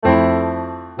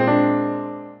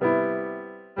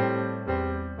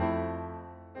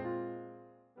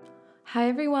Hi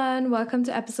everyone, welcome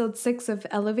to episode 6 of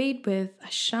Elevate with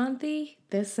Ashanti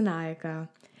Dissanayaka.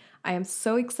 I am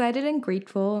so excited and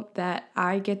grateful that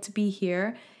I get to be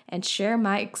here and share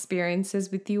my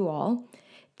experiences with you all.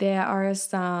 There are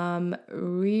some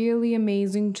really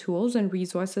amazing tools and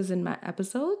resources in my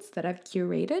episodes that I've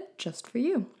curated just for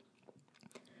you.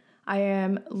 I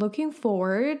am looking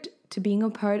forward to being a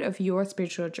part of your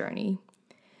spiritual journey.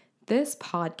 This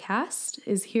podcast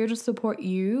is here to support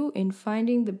you in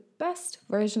finding the best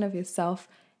version of yourself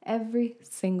every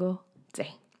single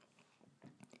day.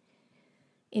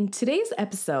 In today's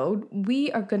episode,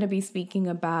 we are going to be speaking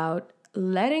about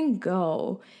letting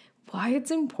go, why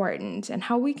it's important, and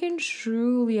how we can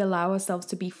truly allow ourselves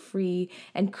to be free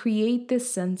and create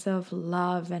this sense of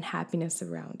love and happiness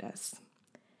around us.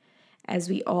 As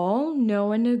we all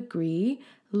know and agree,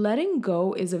 letting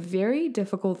go is a very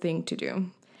difficult thing to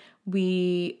do.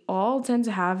 We all tend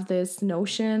to have this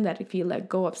notion that if you let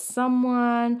go of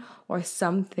someone or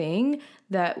something,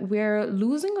 that we're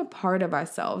losing a part of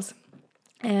ourselves.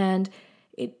 And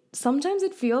sometimes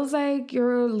it feels like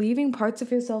you're leaving parts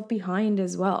of yourself behind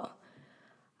as well.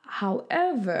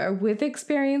 However, with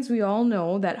experience, we all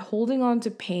know that holding on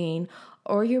to pain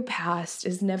or your past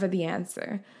is never the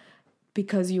answer,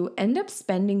 because you end up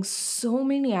spending so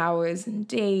many hours and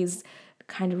days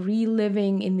kind of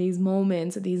reliving in these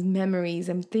moments, these memories,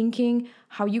 and thinking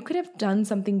how you could have done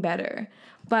something better.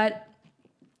 But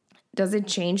does it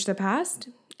change the past?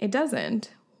 It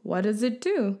doesn't. What does it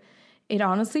do? It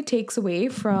honestly takes away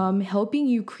from helping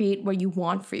you create what you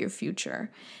want for your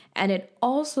future. And it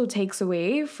also takes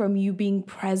away from you being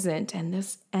present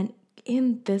and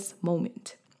in this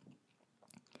moment.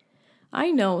 I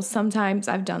know sometimes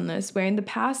I've done this, where in the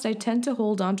past I tend to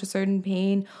hold on to certain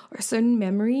pain or certain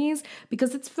memories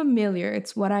because it's familiar,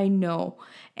 it's what I know.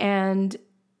 And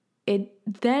it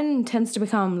then tends to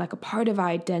become like a part of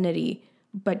identity.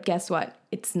 But guess what?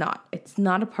 It's not. It's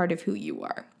not a part of who you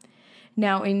are.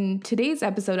 Now, in today's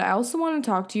episode, I also want to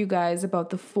talk to you guys about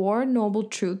the 4 noble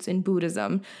truths in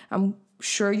Buddhism. I'm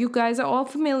sure you guys are all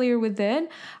familiar with it.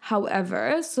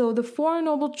 However, so the 4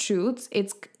 noble truths,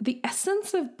 it's the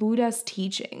essence of Buddha's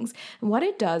teachings. And what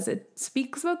it does, it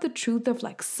speaks about the truth of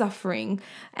like suffering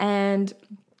and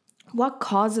what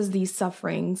causes these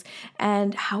sufferings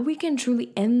and how we can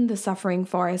truly end the suffering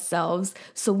for ourselves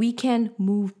so we can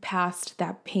move past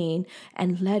that pain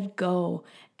and let go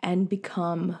and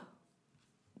become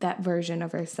that version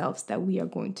of ourselves that we are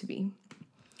going to be.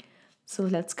 So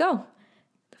let's go.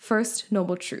 The first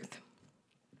noble truth.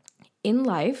 In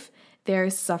life, there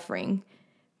is suffering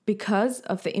because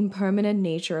of the impermanent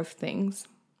nature of things.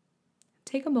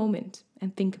 Take a moment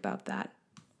and think about that.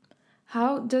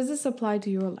 How does this apply to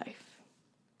your life?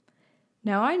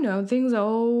 Now, I know things are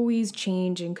always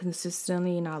changing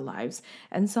consistently in our lives,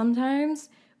 and sometimes,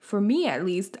 for me at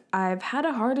least, I've had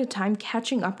a harder time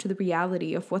catching up to the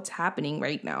reality of what's happening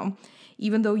right now.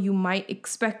 Even though you might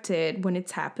expect it when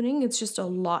it's happening, it's just a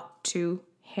lot to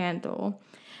handle.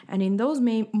 And in those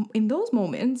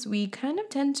moments, we kind of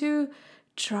tend to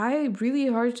try really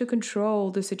hard to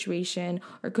control the situation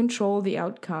or control the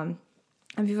outcome.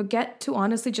 And we forget to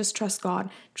honestly just trust God,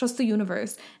 trust the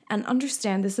universe, and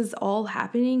understand this is all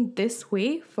happening this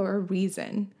way for a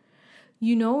reason.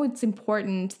 You know, it's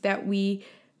important that we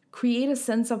create a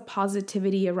sense of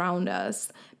positivity around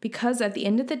us, because at the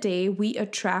end of the day, we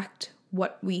attract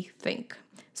what we think.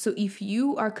 So if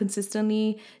you are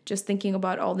consistently just thinking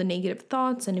about all the negative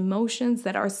thoughts and emotions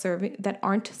that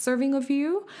aren't serving of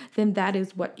you, then that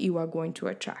is what you are going to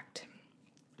attract.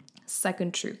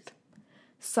 Second truth.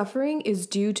 Suffering is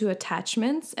due to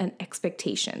attachments and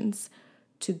expectations,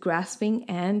 to grasping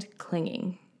and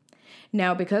clinging.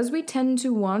 Now, because we tend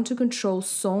to want to control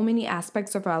so many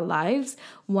aspects of our lives,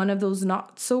 one of those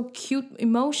not so cute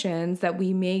emotions that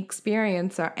we may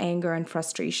experience are anger and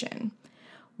frustration.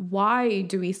 Why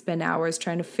do we spend hours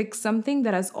trying to fix something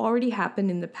that has already happened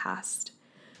in the past?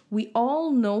 We all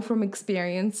know from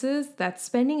experiences that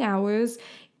spending hours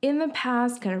in the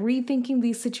past, kind of rethinking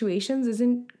these situations,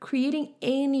 isn't creating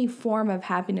any form of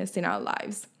happiness in our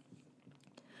lives.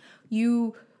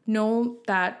 You know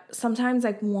that sometimes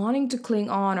like wanting to cling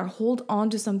on or hold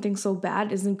on to something so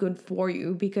bad isn't good for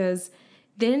you, because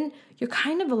then you're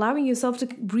kind of allowing yourself to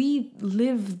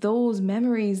relive those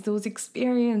memories, those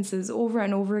experiences over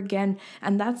and over again.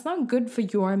 And that's not good for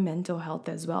your mental health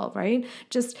as well, right?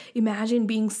 Just imagine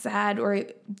being sad or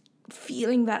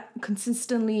feeling that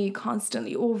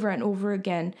constantly over and over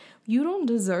again. You don't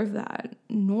deserve that,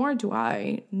 nor do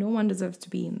I. No one deserves to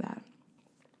be in that.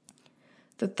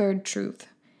 The third truth.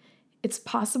 It's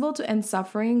possible to end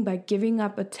suffering by giving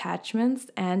up attachments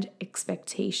and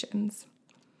expectations.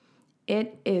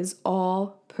 It is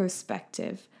all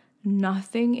perspective.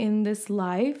 Nothing in this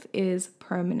life is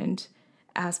permanent,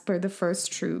 as per the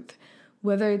first truth,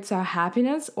 whether it's our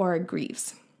happiness or our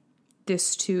griefs.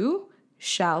 This too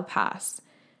shall pass.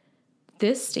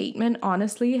 This statement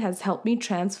honestly has helped me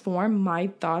transform my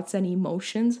thoughts and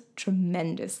emotions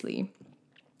tremendously.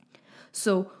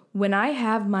 So when I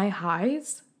have my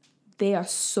highs, they are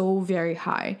so very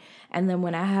high. And then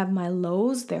when I have my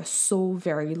lows, they're so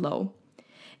very low.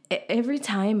 Every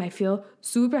time I feel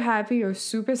super happy or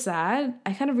super sad,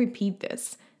 I kind of repeat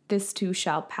this. This too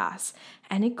shall pass.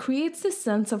 And it creates this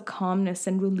sense of calmness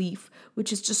and relief,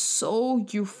 which is just so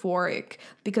euphoric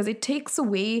because it takes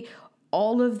away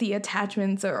all of the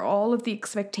attachments or all of the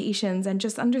expectations and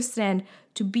just understand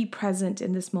to be present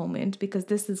in this moment because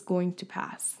this is going to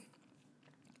pass.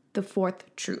 The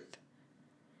fourth truth.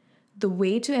 The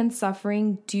way to end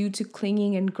suffering due to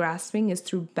clinging and grasping is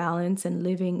through balance and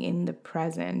living in the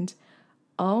present.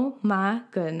 Oh my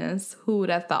goodness, who would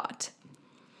have thought?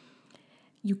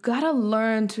 You gotta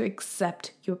learn to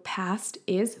accept your past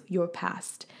is your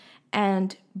past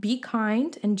and be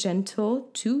kind and gentle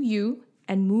to you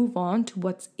and move on to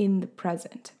what's in the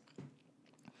present.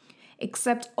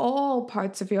 Accept all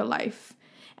parts of your life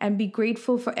and be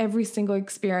grateful for every single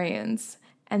experience.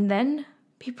 And then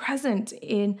be present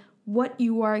in what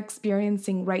you are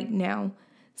experiencing right now.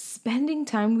 Spending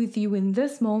time with you in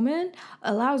this moment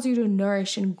allows you to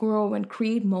nourish and grow and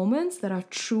create moments that are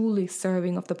truly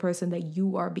serving of the person that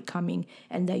you are becoming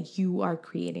and that you are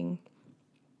creating.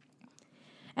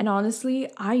 And honestly,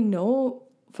 I know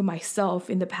for myself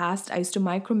in the past, I used to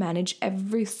micromanage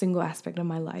every single aspect of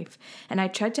my life. And I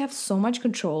tried to have so much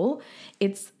control.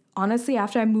 It's honestly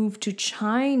after I moved to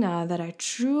China that I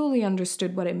truly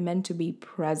understood what it meant to be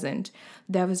present.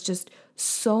 There was just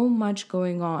so much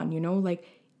going on, like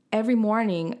every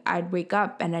morning I'd wake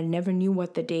up and I never knew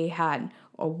what the day had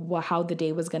or how the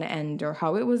day was going to end or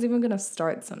how it was even going to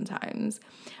start sometimes.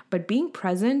 But being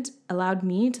present allowed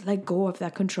me to let go of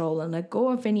that control and let go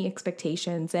of any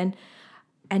expectations and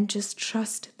just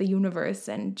trust the universe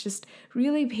and just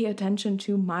really pay attention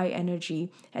to my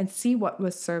energy and see what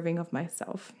was serving of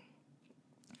myself.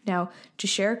 Now, to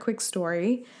share a quick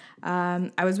story,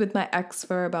 I was with my ex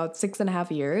for about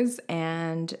 6.5 years,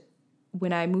 and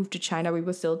when I moved to China, we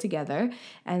were still together.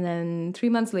 And then 3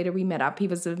 months later, we met up. He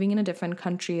was living in a different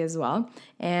country as well.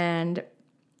 And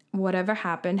whatever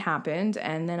happened.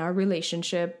 And then our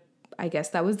relationship, I guess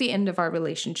that was the end of our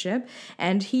relationship.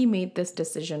 And he made this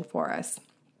decision for us.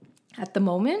 At the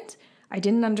moment, I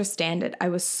didn't understand it. I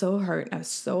was so hurt. I was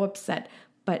so upset.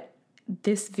 But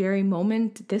this very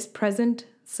moment, this present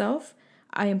self,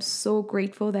 I am so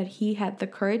grateful that he had the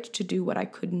courage to do what I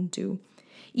couldn't do.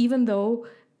 Even though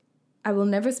I will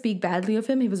never speak badly of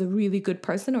him, he was a really good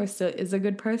person or still is a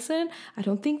good person, I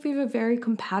don't think we were very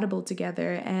compatible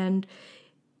together. And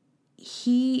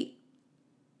he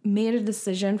made a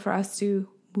decision for us to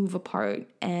move apart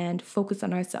and focus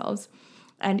on ourselves.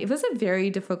 And it was a very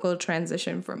difficult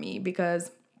transition for me because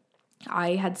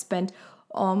I had spent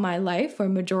all my life or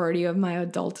majority of my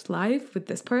adult life with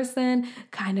this person,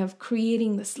 kind of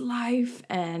creating this life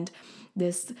and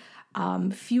this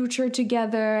future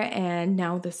together. And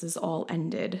now this is all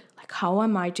ended. Like, how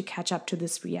am I to catch up to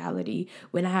this reality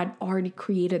when I had already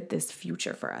created this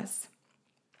future for us?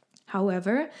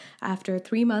 However, after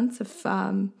 3 months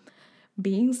of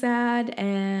being sad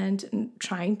and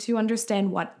trying to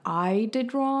understand what I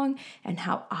did wrong and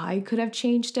how I could have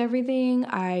changed everything,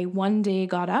 I one day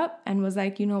got up and was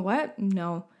like, you know what?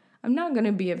 No, I'm not going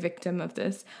to be a victim of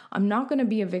this. I'm not going to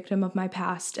be a victim of my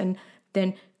past and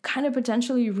then kind of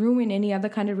potentially ruin any other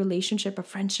kind of relationship or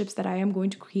friendships that I am going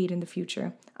to create in the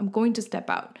future. I'm going to step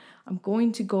out. I'm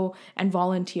going to go and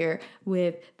volunteer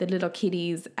with the little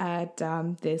kitties at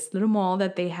this little mall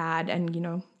that they had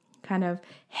and, kind of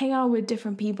hang out with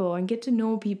different people and get to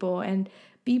know people and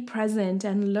be present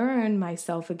and learn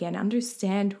myself again,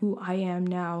 understand who I am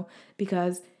now.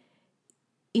 Because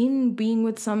in being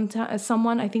with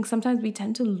someone, I think sometimes we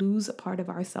tend to lose a part of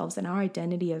ourselves and our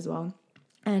identity as well.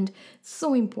 And it's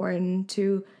so important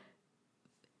to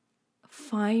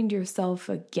find yourself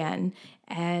again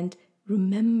and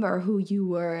remember who you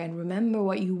were and remember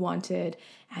what you wanted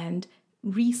and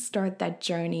restart that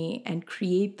journey and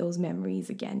create those memories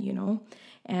again.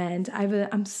 And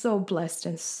I'm so blessed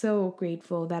and so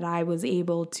grateful that I was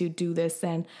able to do this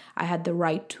and I had the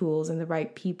right tools and the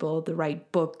right people, the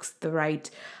right books, the right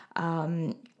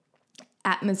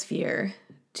atmosphere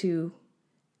to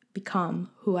become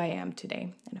who I am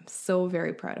today. And I'm so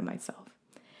very proud of myself.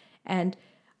 And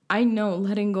I know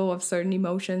letting go of certain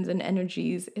emotions and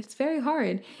energies, it's very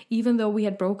hard. Even though we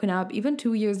had broken up, even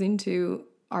 2 years into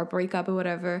our breakup or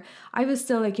whatever, I was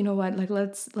still like, you know what, like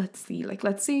let's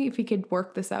see if we could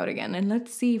work this out again, and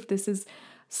let's see if this is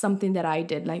something that I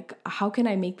did, like how can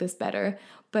I make this better.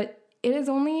 But it is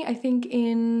only, I think,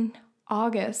 in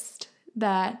August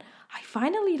that I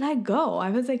finally let go. I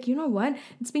was like, you know what,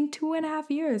 it's been 2.5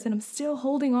 years and I'm still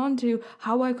holding on to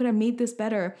how I could have made this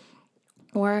better.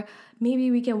 Or maybe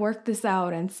we can work this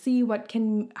out and see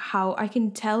how I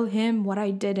can tell him what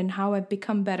I did and how I've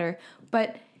become better.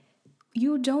 But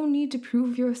you don't need to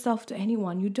prove yourself to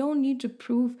anyone. You don't need to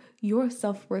prove your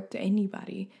self-worth to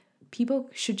anybody. People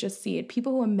should just see it.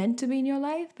 People who are meant to be in your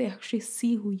life, they actually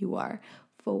see who you are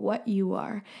for what you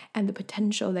are and the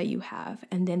potential that you have.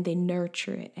 And then they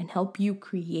nurture it and help you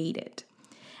create it.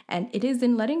 And it is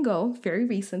in letting go very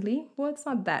recently. Well, it's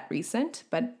not that recent,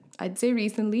 but I'd say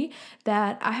recently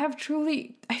that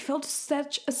I felt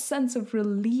such a sense of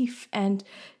relief and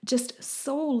just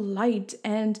so light.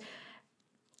 And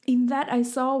in that, I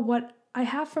saw what I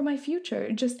have for my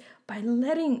future. Just by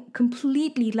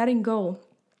completely letting go,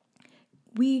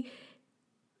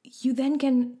 you then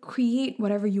can create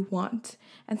whatever you want.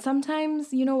 And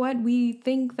sometimes, you know what, we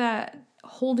think that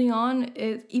holding on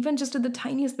is even just to the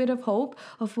tiniest bit of hope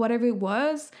of whatever it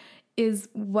was is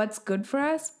what's good for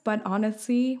us. But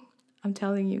honestly, I'm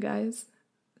telling you guys,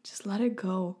 just let it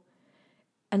go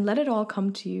and let it all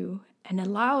come to you and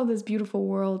allow this beautiful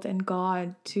world and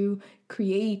God to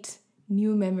create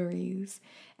new memories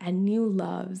and new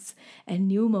loves and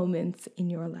new moments in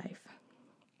your life.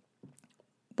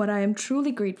 What I am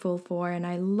truly grateful for and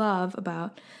I love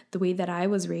about the way that I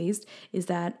was raised is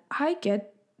that I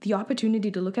get the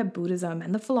opportunity to look at Buddhism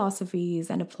and the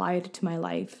philosophies and apply it to my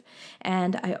life.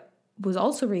 And I was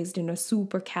also raised in a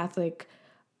super Catholic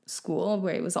school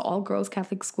where it was an all-girls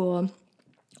Catholic school,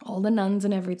 all the nuns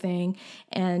and everything.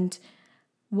 And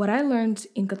what I learned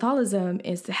in Catholicism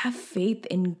is to have faith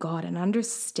in God and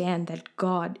understand that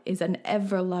God is an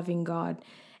ever-loving God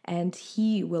and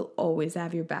He will always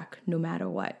have your back no matter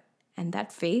what. And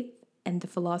that faith and the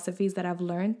philosophies that I've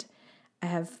learned, I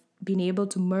have been able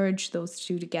to merge those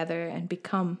two together and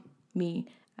become me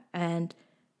and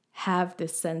have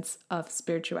this sense of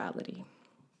spirituality.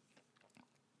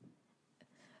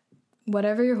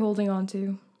 Whatever you're holding on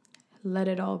to, let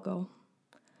it all go.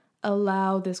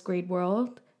 Allow this great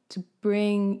world to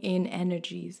bring in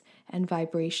energies and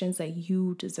vibrations that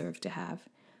you deserve to have.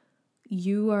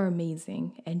 You are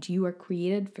amazing and you are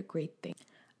created for great things.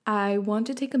 I want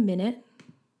to take a minute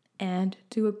and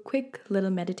do a quick little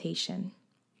meditation.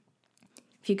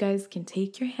 If you guys can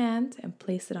take your hand and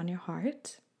place it on your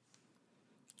heart,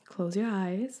 close your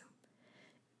eyes,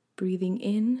 breathing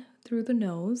in through the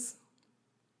nose,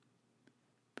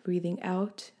 breathing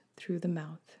out through the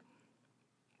mouth.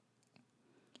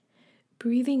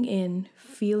 Breathing in,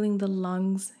 feeling the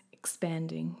lungs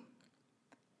expanding.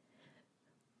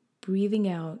 Breathing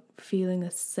out, feeling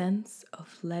a sense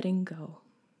of letting go.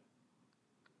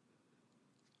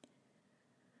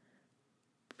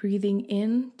 Breathing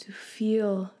in to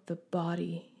feel the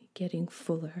body getting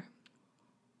fuller.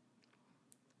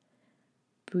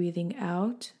 Breathing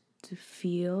out to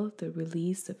feel the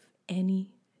release of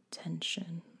any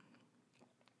tension.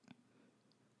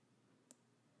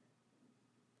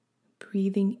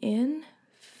 Breathing in,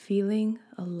 feeling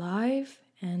alive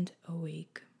and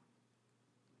awake.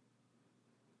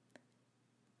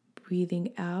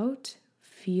 Breathing out,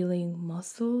 feeling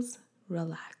muscles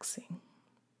relaxing.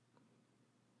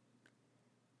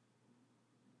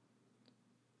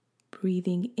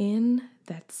 Breathing in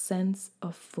that sense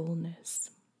of fullness.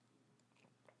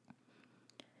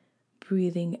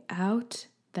 Breathing out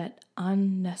that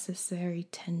unnecessary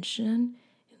tension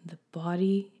in the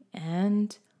body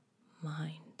and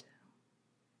mind.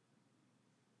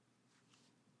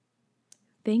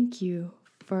 Thank you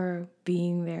for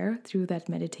being there through that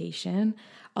meditation.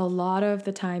 A lot of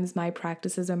the times my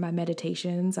practices or my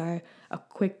meditations are a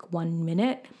quick 1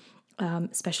 minute.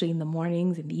 Especially in the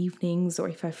mornings, in the evenings, or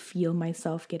if I feel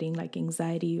myself getting like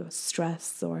anxiety or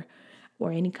stress or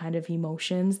any kind of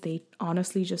emotions, they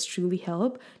honestly just truly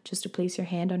help just to place your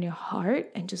hand on your heart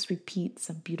and just repeat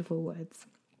some beautiful words.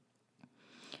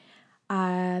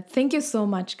 Thank you so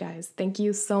much, guys. Thank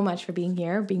you so much for being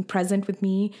here, being present with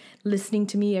me, listening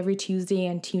to me every Tuesday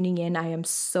and tuning in. I am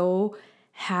so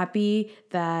happy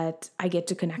that I get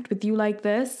to connect with you like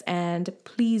this. And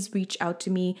please reach out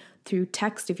to me through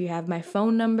text if you have my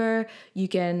phone number. You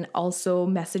can also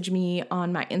message me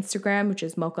on my Instagram, which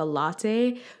is Mocha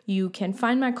Latte. You can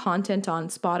find my content on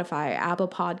Spotify, Apple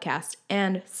Podcasts,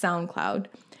 and SoundCloud.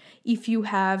 If you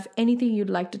have anything you'd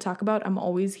like to talk about, I'm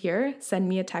always here. Send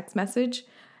me a text message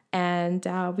and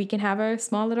we can have a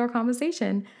small little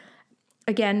conversation.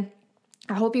 Again,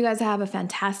 I hope you guys have a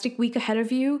fantastic week ahead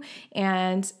of you,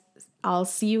 and I'll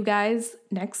see you guys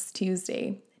next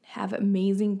Tuesday. Have an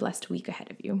amazing, blessed week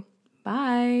ahead of you.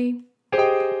 Bye.